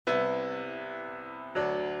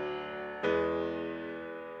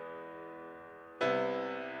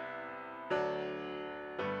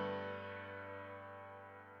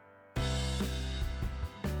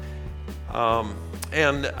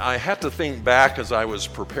And I had to think back as I was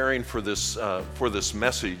preparing for this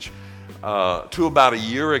message to about a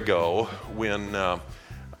year ago when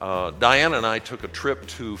Diane and I took a trip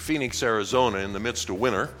to Phoenix, Arizona in the midst of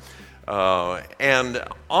winter. And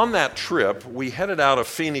on that trip, we headed out of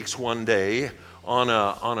Phoenix one day on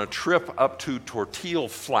a trip up to Tortilla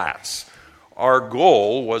Flats. Our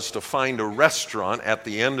goal was to find a restaurant at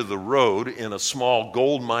the end of the road in a small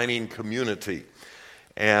gold mining community.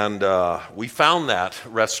 And we found that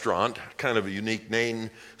restaurant, kind of a unique name,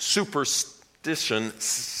 Superstition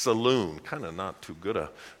Saloon. Kind of not too good a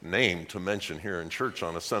name to mention here in church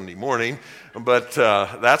on a Sunday morning, but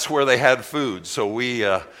that's where they had food, so we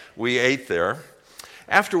ate there.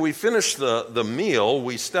 After we finished the meal,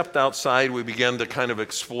 we stepped outside, we began to kind of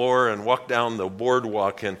explore and walk down the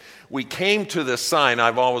boardwalk, and we came to this sign.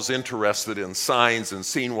 I've always interested in signs and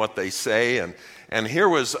seeing what they say, and here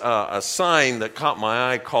was a sign that caught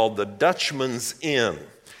my eye called the Dutchman's Inn.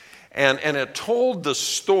 And it told the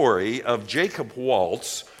story of Jacob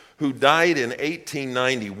Waltz, who died in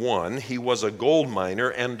 1891. He was a gold miner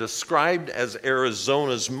and described as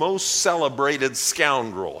Arizona's most celebrated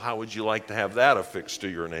scoundrel. How would you like to have that affixed to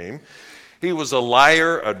your name? He was a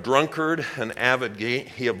liar, a drunkard, an avid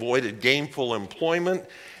he avoided gainful employment,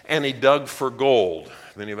 and he dug for gold.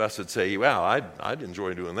 Many of us would say, wow, I'd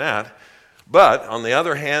enjoy doing that. But on the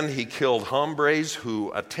other hand, he killed hombres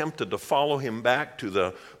who attempted to follow him back to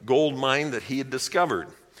the gold mine that he had discovered.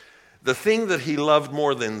 The thing that he loved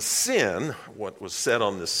more than sin, what was said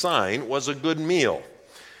on this sign, was a good meal.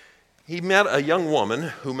 He met a young woman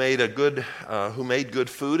who made good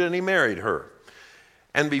food, and he married her.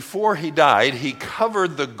 And before he died, he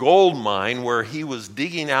covered the gold mine where he was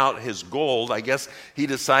digging out his gold. I guess he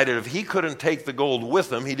decided if he couldn't take the gold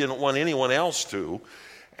with him, he didn't want anyone else to.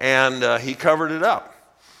 And he covered it up.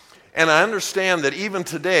 And I understand that even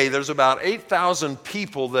today, there's about 8,000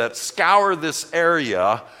 people that scour this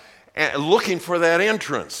area looking for that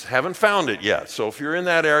entrance. Haven't found it yet. So if you're in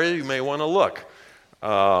that area, you may want to look.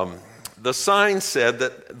 The sign said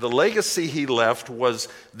that the legacy he left was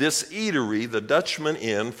this eatery, the Dutchman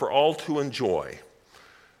Inn, for all to enjoy.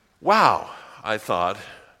 Wow, I thought,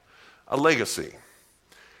 a legacy.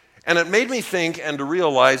 And it made me think and to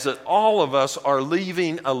realize that all of us are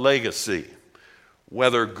leaving a legacy,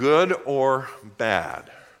 whether good or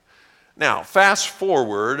bad. Now, fast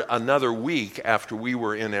forward another week after we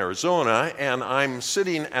were in Arizona, and I'm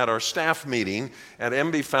sitting at our staff meeting at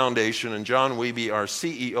MB Foundation, and John Wiebe, our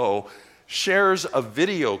CEO, shares a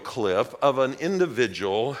video clip of an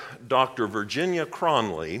individual, Dr. Virginia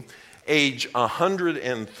Cronley, age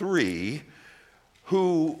 103,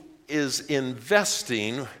 who is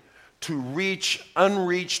investing to reach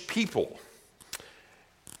unreached people.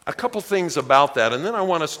 A couple things about that, and then I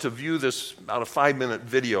want us to view this about a 5-minute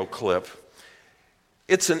video clip.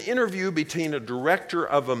 It's an interview between a director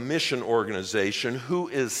of a mission organization who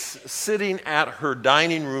is sitting at her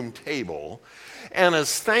dining room table and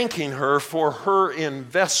is thanking her for her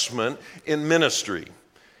investment in ministry,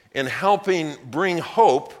 in helping bring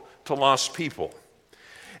hope to lost people.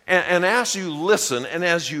 And as you listen and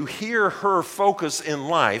as you hear her focus in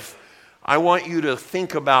life, I want you to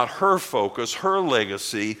think about her focus, her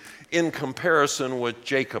legacy, in comparison with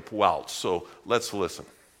Jacob Waltz. So let's listen.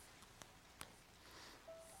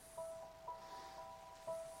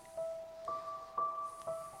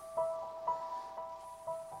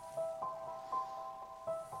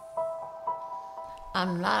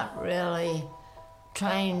 I'm not really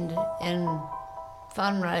trained in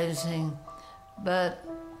fundraising, but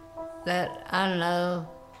that I know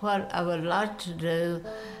what I would like to do,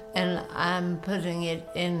 and I'm putting it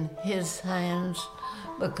in his hands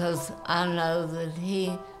because I know that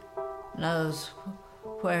he knows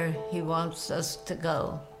where he wants us to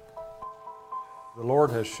go. The Lord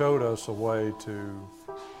has showed us a way to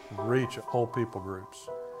reach whole people groups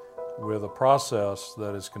with a process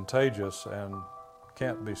that is contagious and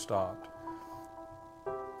can't be stopped.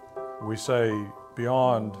 We say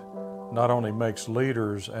Beyond not only makes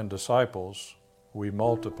leaders and disciples, we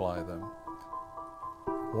multiply them.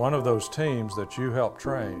 One of those teams that you help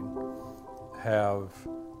train have,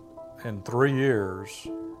 in 3 years,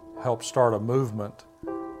 helped start a movement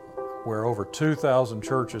where over 2,000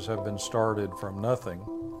 churches have been started from nothing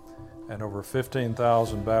and over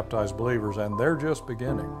 15,000 baptized believers, and they're just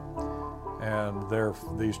beginning. And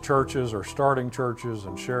these churches are starting churches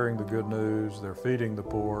and sharing the good news. They're feeding the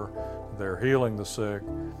poor. They're healing the sick.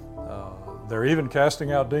 They're even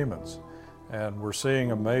casting out demons. And we're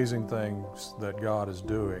seeing amazing things that God is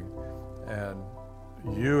doing. And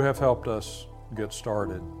you have helped us get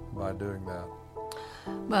started by doing that.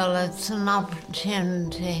 Well, it's an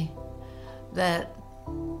opportunity that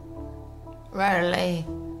rarely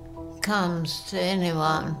comes to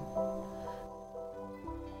anyone.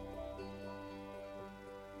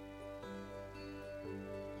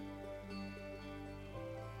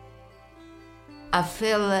 I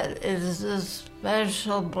feel that it is a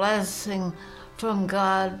special blessing from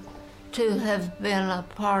God to have been a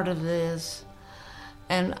part of this.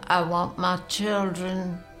 And I want my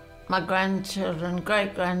children, my grandchildren,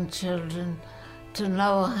 great-grandchildren, to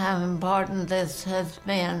know how important this has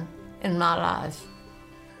been in my life.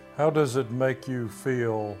 How does it make you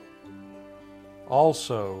feel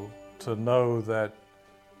also to know that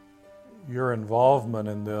your involvement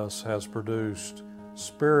in this has produced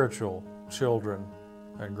spiritual children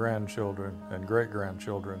and grandchildren and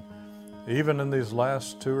great-grandchildren, even in these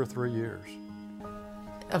last 2 or 3 years?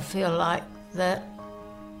 I feel like that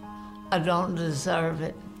I don't deserve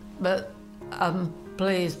it, but I'm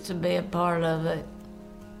pleased to be a part of it.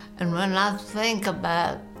 And when I think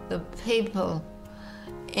about the people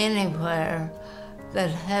anywhere that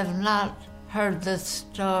have not heard this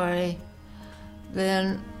story,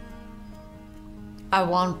 then I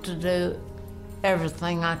want to do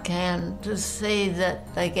everything I can to see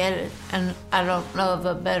that they get it, and I don't know of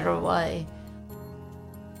a better way.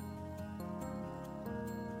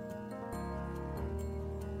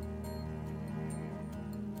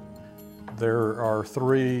 There are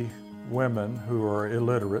 3 women who are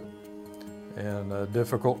illiterate in a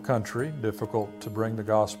difficult country, difficult to bring the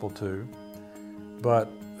gospel to, but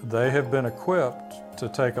they have been equipped to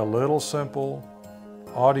take a little simple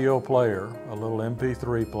audio player, a little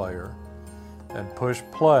MP3 player, and push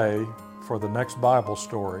play for the next Bible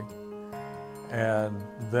story, and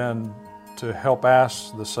then to help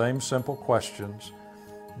ask the same simple questions.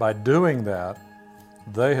 By doing that,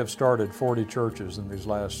 they have started 40 churches in these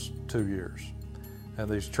last 2 years. And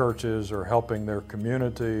these churches are helping their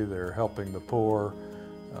community, they're helping the poor,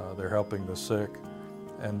 they're helping the sick.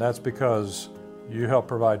 And that's because you help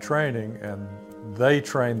provide training, and they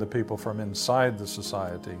train the people from inside the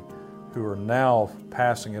society who are now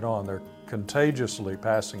passing it on. They're contagiously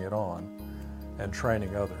passing it on and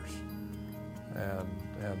training others. And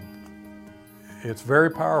it's very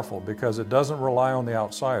powerful because it doesn't rely on the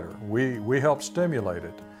outsider. We help stimulate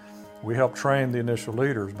it. We help train the initial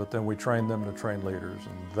leaders, but then we train them to train leaders,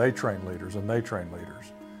 and they train leaders, and they train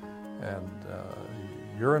leaders. And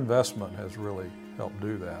your investment has really helped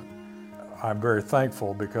do that. I'm very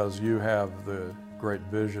thankful because you have the great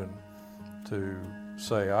vision to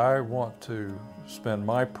say, I want to spend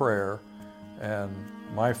my prayer and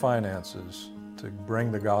my finances to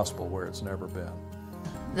bring the gospel where it's never been.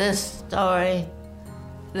 This story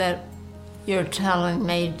that you're telling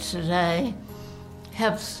me today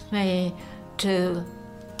helps me to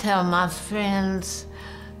tell my friends,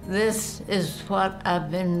 this is what I've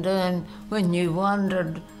been doing. When you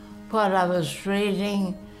wondered what I was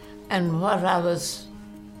reading and what I was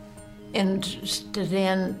interested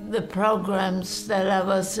in, the programs that I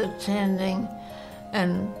was attending,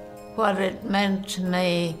 and what it meant to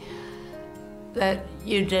me, that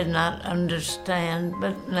you did not understand,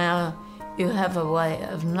 but now you have a way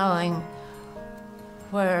of knowing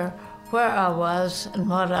where I was and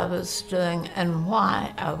what I was doing and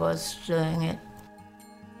why I was doing it.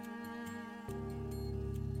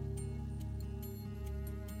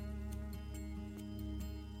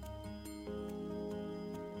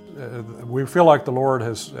 We feel like the Lord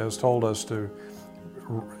has told us to,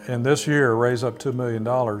 in this year, raise up $2 million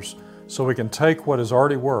so we can take what has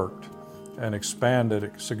already worked and expand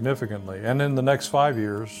it significantly. And in the next 5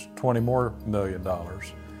 years, $20 more million.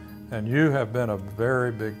 And you have been a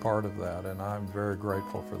very big part of that, and I'm very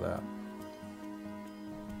grateful for that.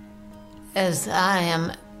 As I am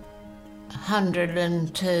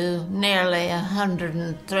 102, nearly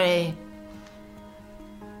 103,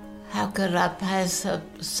 how could I pass up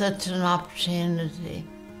such an opportunity?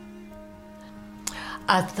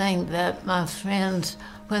 I think that my friends,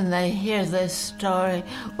 when they hear this story,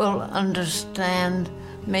 will understand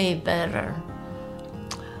me better,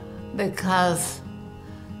 because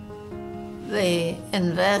the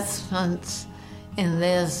investments in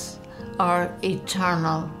this are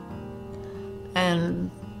eternal.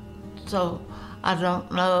 And so I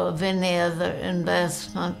don't know of any other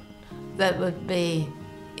investment that would be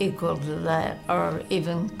equal to that or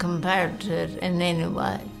even compared to it in any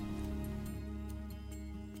way.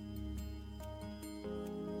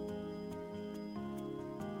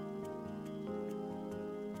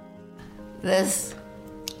 This,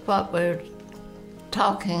 what we're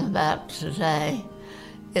talking about today,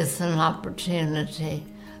 is an opportunity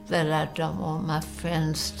that I don't want my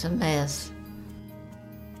friends to miss.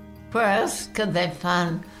 Where else could they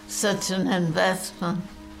find such an investment.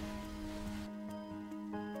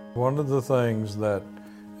 One of the things that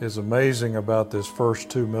is amazing about this first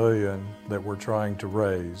 $2 million that we're trying to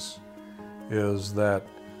raise is that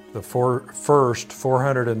the first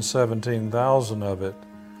 417,000 of it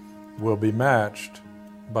will be matched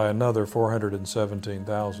by another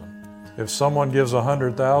 417,000. If someone gives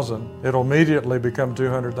 100,000, it'll immediately become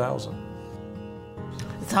 200,000.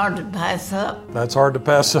 It's hard to pass up. That's hard to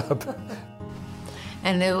pass up.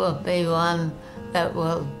 And it will be one that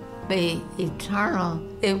will be eternal.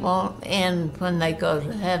 It won't end when they go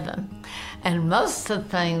to heaven. And most of the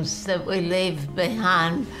things that we leave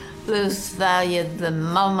behind lose value the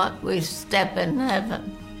moment we step in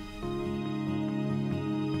heaven.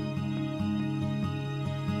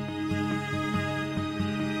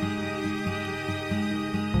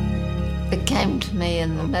 It came to me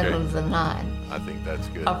in the middle of the night. I think that's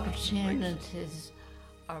good. Opportunities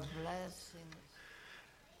are blessings.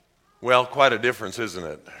 Well, quite a difference, isn't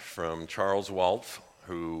it, from Charles Waltz,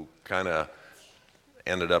 who kind of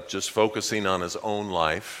ended up just focusing on his own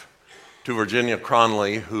life, to Virginia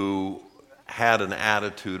Cronley, who had an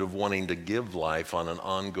attitude of wanting to give life on an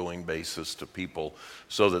ongoing basis to people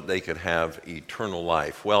so that they could have eternal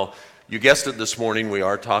life. Well, you guessed it this morning, we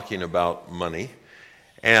are talking about money.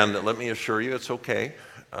 And let me assure you, it's okay.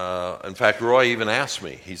 In fact, Roy even asked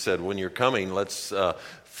me, he said, when you're coming, let's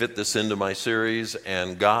fit this into my series,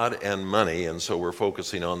 and God and money. And so we're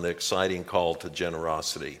focusing on the exciting call to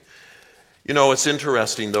generosity. You know, it's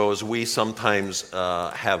interesting, though, as we sometimes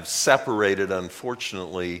have separated,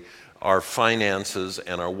 unfortunately, our finances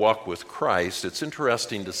and our walk with Christ. It's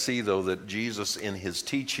interesting to see, though, that Jesus, in his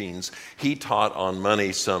teachings, he taught on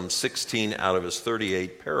money some 16 out of his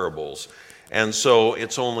 38 parables. And so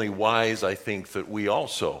it's only wise, I think, that we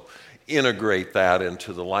also integrate that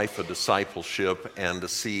into the life of discipleship and to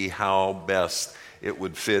see how best it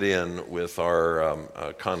would fit in with our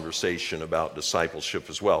conversation about discipleship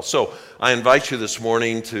as well. So I invite you this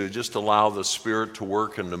morning to just allow the Spirit to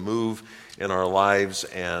work and to move in our lives,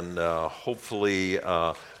 and hopefully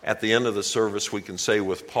at the end of the service we can say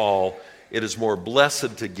with Paul, it is more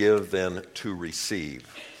blessed to give than to receive.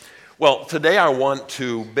 Well, today I want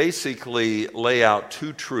to basically lay out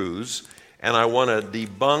two truths, and I want to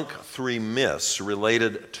debunk three myths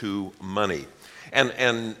related to money.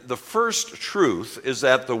 And the first truth is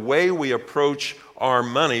that the way we approach our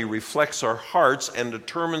money reflects our hearts and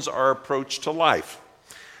determines our approach to life.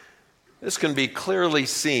 This can be clearly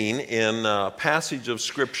seen in a passage of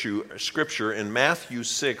Scripture in Matthew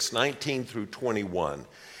 6:19 through 21.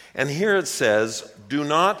 And here it says, "Do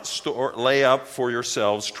not lay up for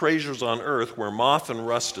yourselves treasures on earth where moth and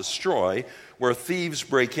rust destroy, where thieves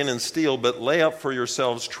break in and steal, but lay up for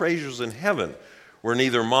yourselves treasures in heaven, where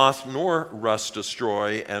neither moth nor rust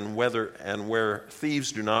destroy, and where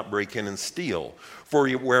thieves do not break in and steal. For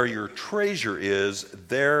where your treasure is,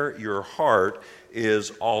 there your heart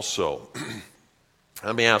is also."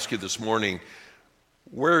 Let me ask you this morning,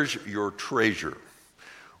 where's your treasure?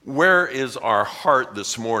 Where is our heart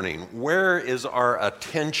this morning? Where is our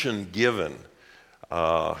attention given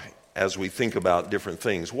as we think about different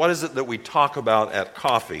things? What is it that we talk about at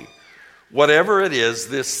coffee? Whatever it is,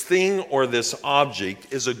 this thing or this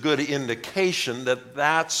object is a good indication that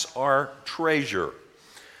that's our treasure.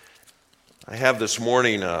 I have this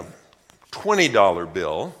morning a $20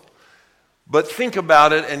 bill, but think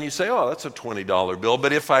about it and you say, oh, that's a $20 bill.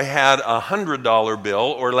 But if I had a $100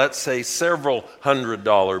 bill, or let's say several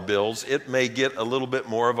 $100 bills, it may get a little bit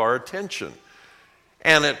more of our attention.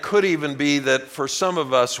 And it could even be that for some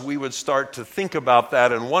of us, we would start to think about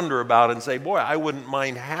that and wonder about it and say, boy, I wouldn't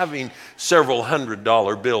mind having several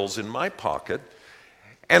 $100 bills in my pocket.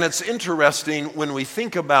 And it's interesting when we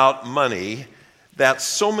think about money that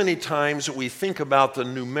so many times we think about the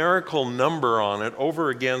numerical number on it over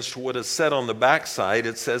against what is said on the backside.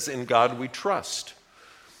 It says, "In God we trust."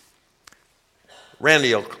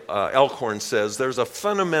 Randy Elkhorn says there's a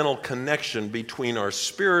fundamental connection between our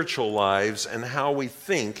spiritual lives and how we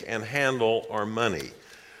think and handle our money.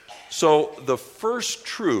 So the first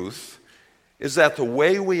truth is that the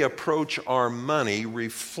way we approach our money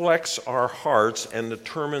reflects our hearts and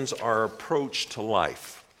determines our approach to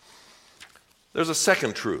life. There's a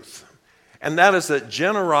second truth, and that is that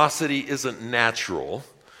generosity isn't natural,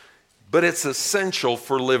 but it's essential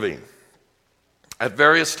for living. At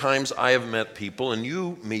various times I have met people, and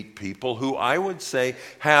you meet people, who I would say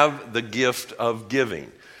have the gift of giving.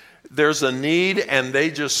 There's a need and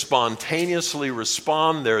they just spontaneously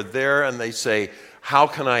respond. They're there and they say, how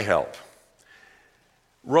can I help?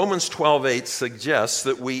 Romans 12:8 suggests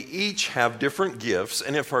that we each have different gifts,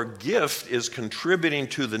 and if our gift is contributing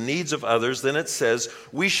to the needs of others, then it says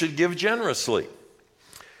we should give generously.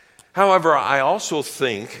 However, I also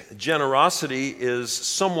think generosity is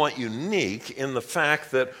somewhat unique in the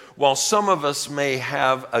fact that while some of us may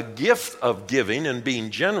have a gift of giving and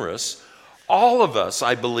being generous, all of us,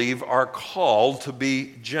 I believe, are called to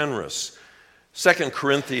be generous. 2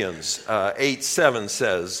 Corinthians 8:7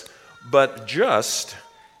 says, "But just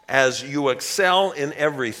as you excel in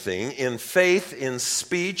everything, in faith, in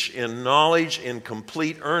speech, in knowledge, in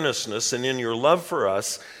complete earnestness, and in your love for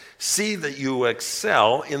us, see that you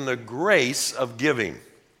excel in the grace of giving."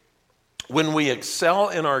 When we excel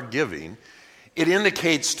in our giving, it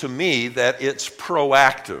indicates to me that it's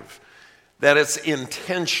proactive, that it's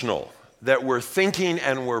intentional, that we're thinking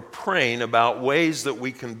and we're praying about ways that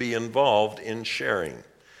we can be involved in sharing.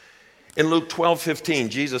 In Luke 12:15,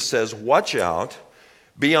 Jesus says, "Watch out.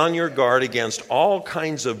 Be on your guard against all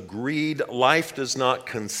kinds of greed. Life does not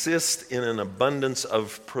consist in an abundance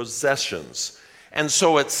of possessions." And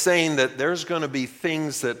so it's saying that there's going to be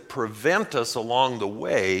things that prevent us along the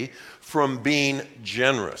way from being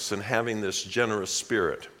generous and having this generous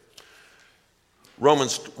spirit.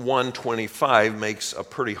 Romans 1:25 makes a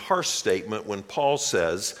pretty harsh statement when Paul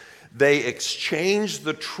says, "They exchanged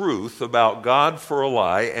the truth about God for a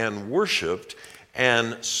lie and worshiped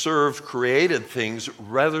and served created things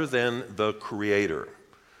rather than the Creator."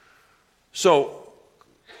 So,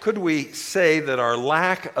 could we say that our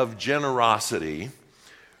lack of generosity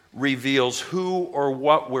reveals who or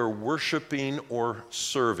what we're worshiping or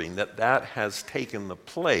serving, that has taken the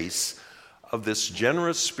place of this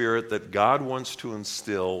generous spirit that God wants to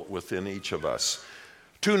instill within each of us?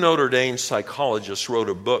 Two Notre Dame psychologists wrote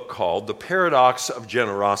a book called The Paradox of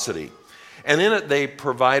Generosity. And in it, they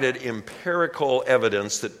provided empirical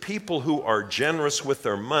evidence that people who are generous with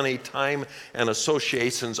their money, time, and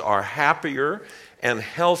associations are happier and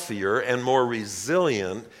healthier and more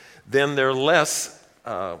resilient than their less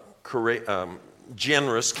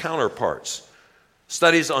generous counterparts.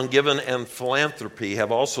 Studies on giving and philanthropy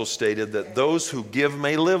have also stated that those who give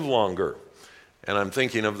may live longer. And I'm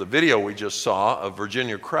thinking of the video we just saw of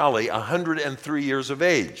Virginia Crowley, 103 years of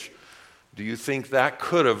age. Do you think that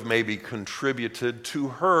could have maybe contributed to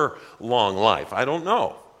her long life? I don't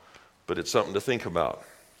know, but it's something to think about.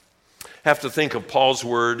 Have to think of Paul's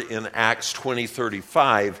word in Acts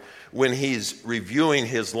 20:35 when he's reviewing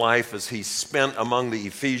his life as he spent among the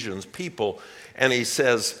Ephesians people, and he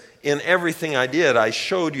says, "In everything I did, I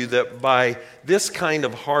showed you that by this kind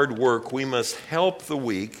of hard work we must help the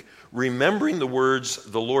weak, remembering the words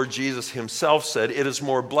the Lord Jesus himself said, 'It is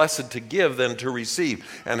more blessed to give than to receive.'"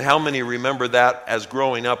 And how many remember that as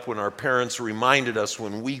growing up when our parents reminded us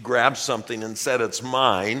when we grabbed something and said it's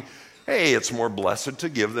mine, hey, it's more blessed to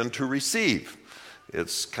give than to receive.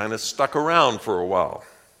 It's kind of stuck around for a while.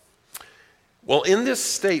 Well, in this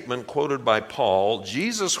statement quoted by Paul,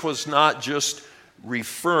 Jesus was not just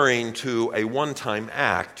referring to a one-time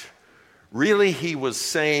act. Really, he was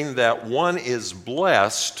saying that one is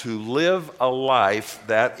blessed to live a life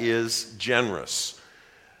that is generous.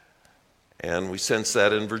 And we sense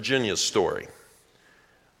that in Virginia's story.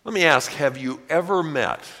 Let me ask, have you ever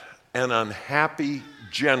met an unhappy,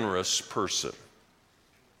 generous person?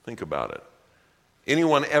 Think about it.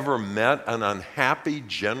 Anyone ever met an unhappy,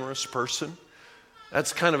 generous person?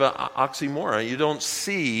 That's kind of an oxymoron. You don't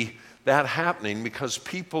see that happening because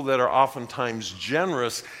people that are oftentimes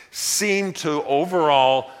generous seem to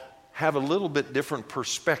overall have a little bit different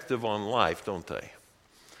perspective on life, don't they?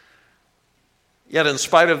 Yet in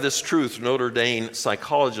spite of this truth, Notre Dame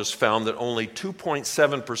psychologists found that only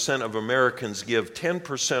 2.7% of Americans give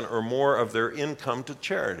 10% or more of their income to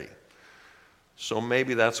charity. So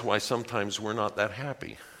maybe that's why sometimes we're not that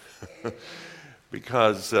happy.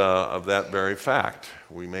 Because of that very fact.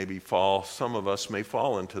 Some of us may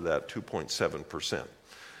fall into that 2.7%.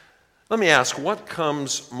 Let me ask, what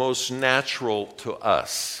comes most natural to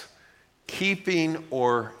us, keeping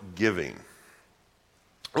or giving?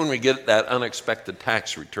 When we get that unexpected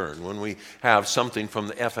tax return, when we have something from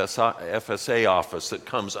the FSA office that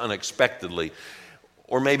comes unexpectedly,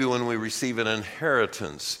 or maybe when we receive an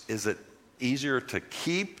inheritance, is it easier to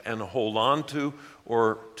keep and hold on to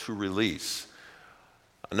or to release?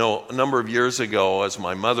 I know a number of years ago, as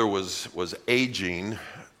my mother was aging,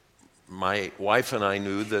 my wife and I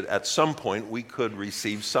knew that at some point we could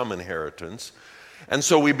receive some inheritance. And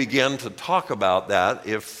so we began to talk about that.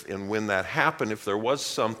 If and when that happened, if there was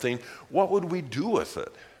something, what would we do with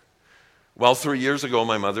it? Well, 3 years ago,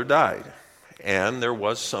 my mother died, and there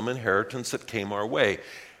was some inheritance that came our way.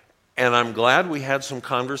 And I'm glad we had some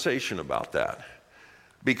conversation about that.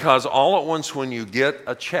 Because all at once when you get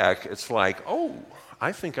a check, it's like, oh,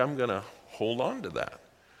 I think I'm going to hold on to that.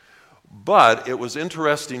 But it was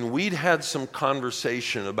interesting, we'd had some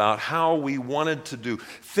conversation about how we wanted to do,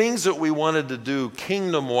 things that we wanted to do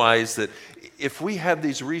kingdom-wise, that if we had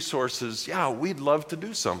these resources, yeah, we'd love to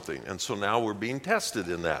do something. And so now we're being tested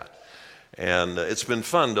in that. And it's been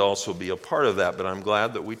fun to also be a part of that, but I'm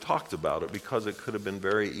glad that we talked about it because it could have been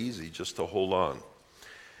very easy just to hold on.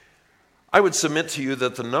 I would submit to you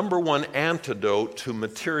that the number one antidote to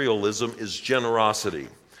materialism is generosity.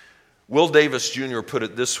 Will Davis Jr. put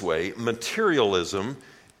it this way: materialism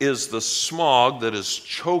is the smog that is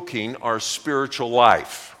choking our spiritual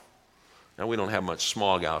life. Now, we don't have much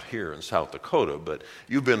smog out here in South Dakota, but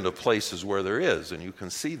you've been to places where there is, and you can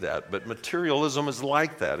see that. But materialism is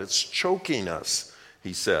like that. It's choking us,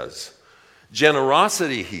 he says.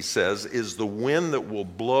 Generosity, he says, is the wind that will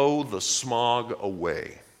blow the smog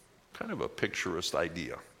away. Kind of a picturesque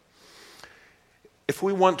idea. If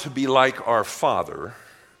we want to be like our Father,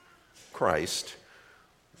 Christ,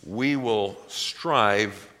 we will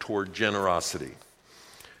strive toward generosity.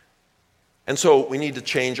 And so we need to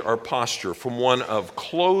change our posture from one of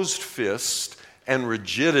closed fist and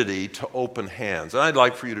rigidity to open hands. And I'd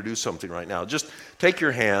like for you to do something right now. Just take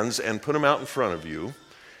your hands and put them out in front of you,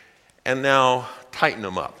 and now tighten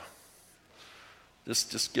them up.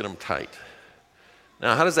 Just get them tight.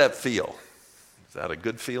 Now, how does that feel? Is that a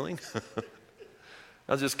good feeling?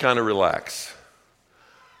 Now just kind of relax.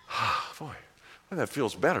 Boy, that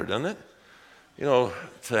feels better, doesn't it? You know,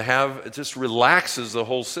 to have, it just relaxes the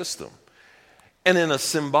whole system. And in a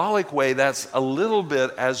symbolic way, that's a little bit,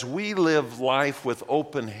 as we live life with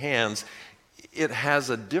open hands, it has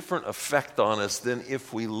a different effect on us than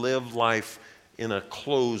if we live life in a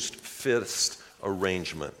closed fist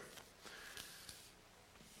arrangement.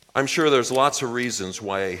 I'm sure there's lots of reasons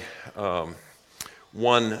why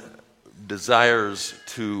one desires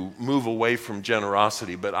to move away from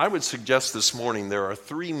generosity, but I would suggest this morning there are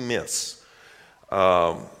 3 myths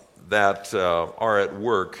that are at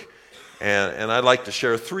work, and I'd like to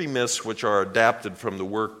share 3 myths which are adapted from the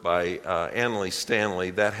work by Annalee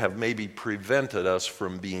Stanley that have maybe prevented us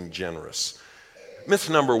from being generous. Myth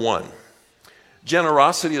number 1,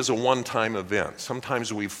 generosity is a one-time event.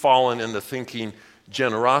 Sometimes we've fallen into thinking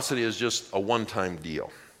generosity is just a one-time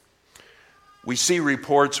deal. We see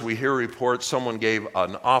reports, we hear reports, someone gave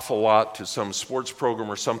an awful lot to some sports program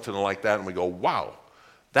or something like that, and we go, wow,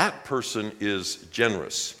 that person is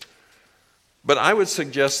generous. But I would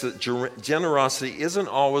suggest that generosity isn't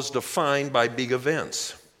always defined by big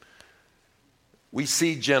events. We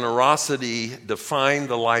see generosity define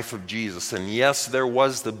the life of Jesus, and yes, there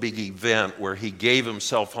was the big event where he gave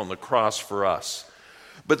himself on the cross for us.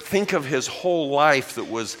 But think of his whole life that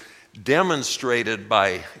was demonstrated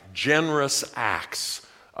by generous acts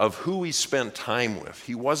of who he spent time with.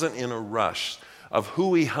 He wasn't in a rush. Of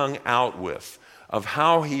who he hung out with, of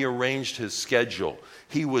how he arranged his schedule.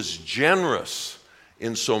 He was generous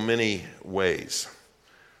in so many ways.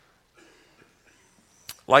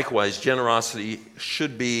 Likewise, generosity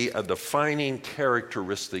should be a defining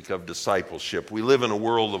characteristic of discipleship. We live in a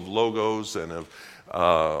world of logos and of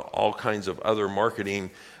all kinds of other marketing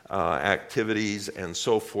activities and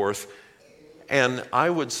so forth. And I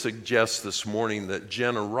would suggest this morning that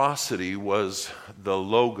generosity was the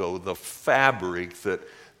logo, the fabric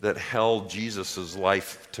that held Jesus'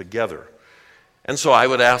 life together. And so I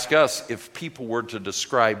would ask us, if people were to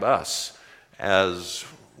describe us as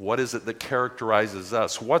what is it that characterizes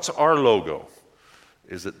us? What's our logo?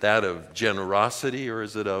 Is it that of generosity or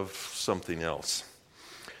is it of something else?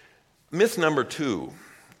 Myth number 2,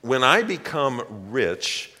 when I become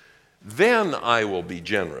rich, then I will be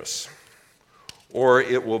generous. Or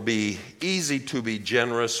it will be easy to be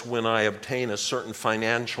generous when I obtain a certain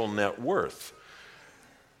financial net worth.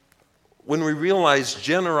 When we realize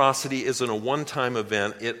generosity isn't a one-time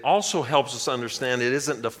event, it also helps us understand it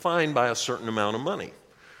isn't defined by a certain amount of money,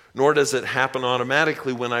 nor does it happen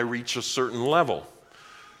automatically when I reach a certain level.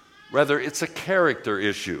 Rather, it's a character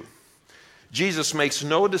issue. Jesus makes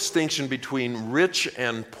no distinction between rich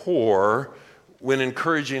and poor when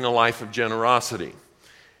encouraging a life of generosity.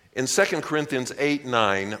 In 2 Corinthians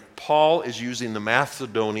 8:9, Paul is using the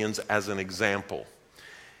Macedonians as an example.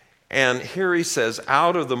 And here he says,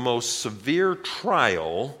 out of the most severe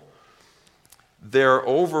trial, their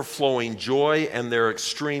overflowing joy and their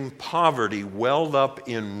extreme poverty welled up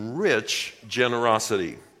in rich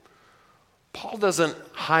generosity. Paul doesn't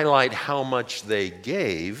highlight how much they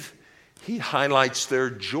gave. He highlights their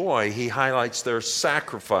joy. He highlights their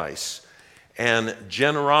sacrifice and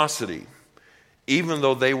generosity. Even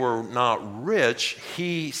though they were not rich,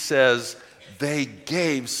 he says they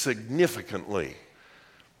gave significantly.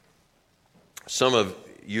 Some of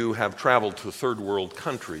you have traveled to third world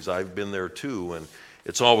countries. I've been there too, and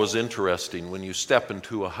it's always interesting when you step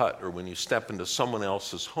into a hut or when you step into someone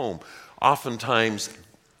else's home. Oftentimes,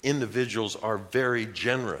 individuals are very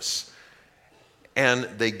generous, and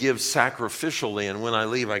they give sacrificially, and when I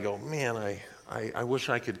leave, I go, man, I wish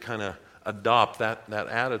I could kind of adopt that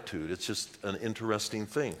attitude. It's just an interesting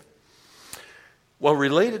thing. Well,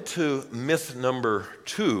 related to myth number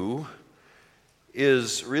 2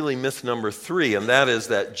 is really myth number 3, and that is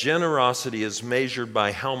that generosity is measured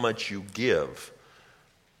by how much you give.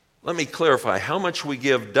 Let me clarify, how much we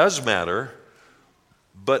give does matter,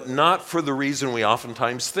 but not for the reason we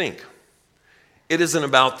oftentimes think. It isn't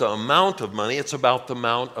about the amount of money, it's about the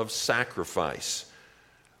amount of sacrifice.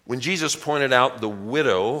 When Jesus pointed out the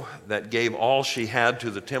widow that gave all she had to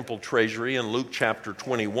the temple treasury in Luke chapter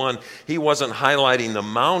 21, he wasn't highlighting the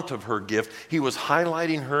amount of her gift, he was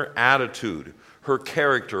highlighting her attitude, her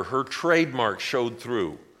character, her trademark showed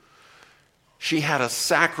through. She had a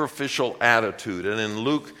sacrificial attitude, and in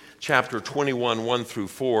Luke chapter 21, 1 through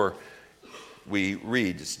 4, we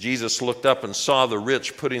read, Jesus looked up and saw the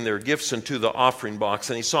rich putting their gifts into the offering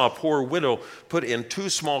box, and he saw a poor widow put in 2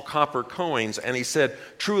 small copper coins, and he said,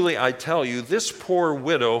 "Truly I tell you, this poor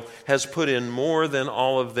widow has put in more than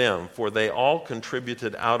all of them, for they all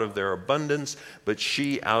contributed out of their abundance, but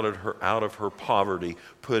she out of her poverty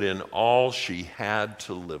put in all she had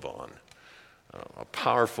to live on." A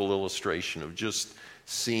powerful illustration of just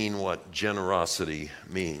seeing what generosity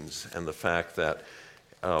means, and the fact that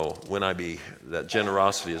that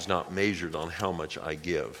generosity is not measured on how much I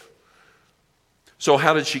give. So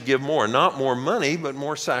how did she give more? Not more money, but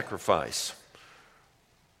more sacrifice.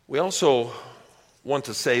 We also want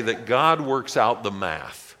to say that God works out the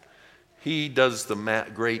math. He does the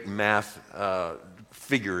great math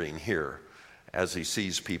figuring here as he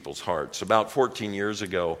sees people's hearts. About 14 years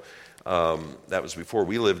ago, that was before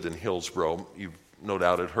we lived in Hillsboro, you've no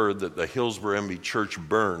doubt had heard that the Hillsboro MB Church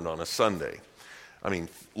burned on a Sunday. I mean,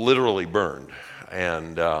 literally burned.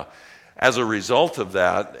 And as a result of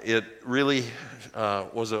that, it really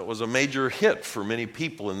was a major hit for many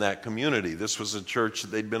people in that community. This was a church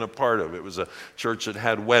that they'd been a part of. It was a church that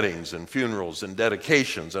had weddings and funerals and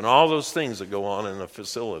dedications and all those things that go on in a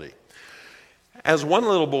facility. As one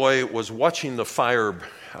little boy was watching the fire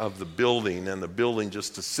of the building and the building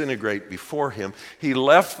just disintegrate before him, he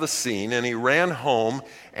left the scene and he ran home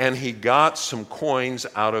and he got some coins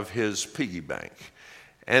out of his piggy bank.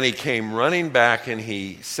 And he came running back and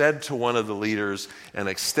he said to one of the leaders and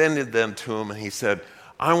extended them to him, and he said,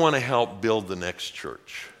 "I want to help build the next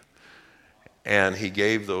church." And he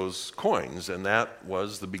gave those coins, and that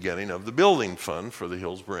was the beginning of the building fund for the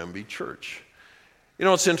Hillsboro MB Church. You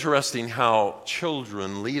know, it's interesting how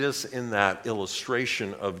children lead us in that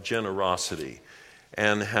illustration of generosity,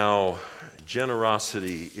 and how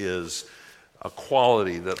generosity is a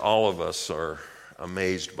quality that all of us are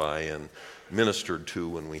amazed by and ministered to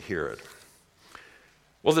when we hear it.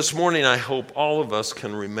 Well, this morning I hope all of us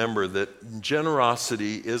can remember that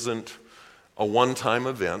generosity isn't a one-time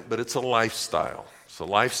event, but it's a lifestyle. It's a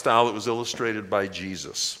lifestyle that was illustrated by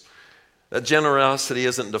Jesus. That generosity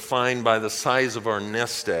isn't defined by the size of our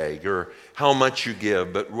nest egg or how much you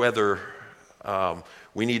give, but whether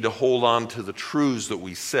we need to hold on to the truths that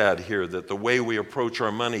we said here, that the way we approach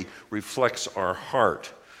our money reflects our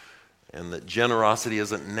heart, and that generosity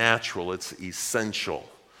isn't natural, it's essential.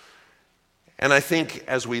 And I think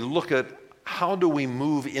as we look at how do we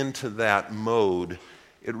move into that mode,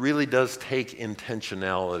 it really does take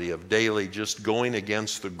intentionality of daily just going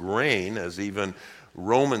against the grain, as even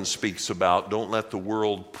Romans speaks about. Don't let the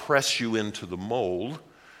world press you into the mold,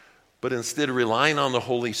 but instead relying on the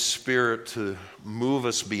Holy Spirit to move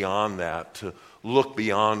us beyond that, to look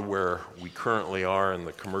beyond where we currently are in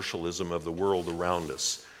the commercialism of the world around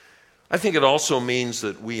us. I think it also means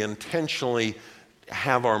that we intentionally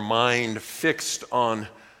have our mind fixed on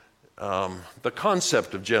the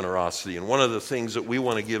concept of generosity. And one of the things that we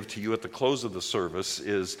want to give to you at the close of the service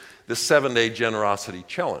is the 7-day generosity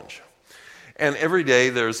challenge. And every day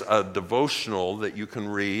there's a devotional that you can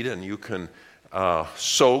read and you can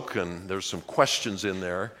soak, and there's some questions in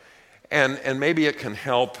there. And maybe it can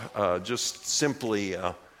help just simply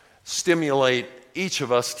stimulate each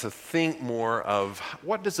of us to think more of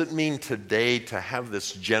what does it mean today to have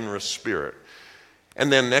this generous spirit.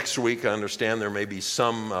 And then next week, I understand there may be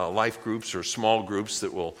some life groups or small groups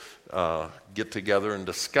that will get together and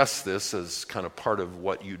discuss this as kind of part of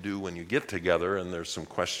what you do when you get together. And there's some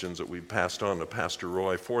questions that we've passed on to Pastor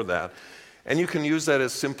Roy for that. And you can use that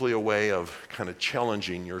as simply a way of kind of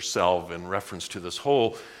challenging yourself in reference to this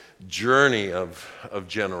whole journey of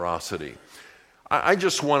generosity. I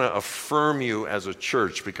just want to affirm you as a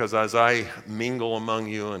church, because as I mingle among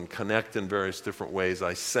you and connect in various different ways,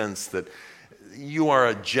 I sense that you are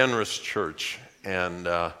a generous church, and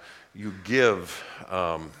you give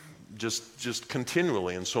just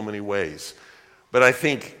continually in so many ways. But I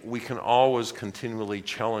think we can always continually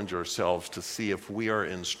challenge ourselves to see if we are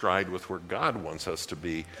in stride with where God wants us to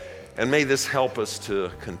be. And may this help us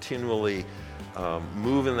to continually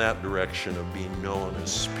move in that direction of being known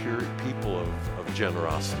as people of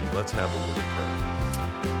generosity. Let's have a little prayer.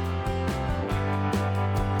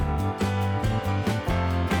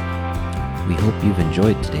 We hope you've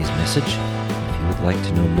enjoyed today's message. If you would like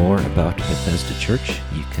to know more about Bethesda Church,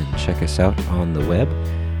 you can check us out on the web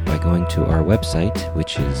by going to our website,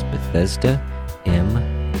 which is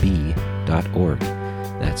BethesdaMB.org.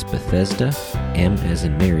 That's Bethesda, M as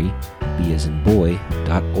in Mary, B as in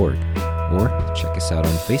boy.org. Or check us out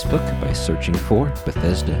on Facebook by searching for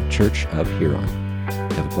Bethesda Church of Huron.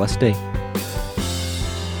 Have a blessed day.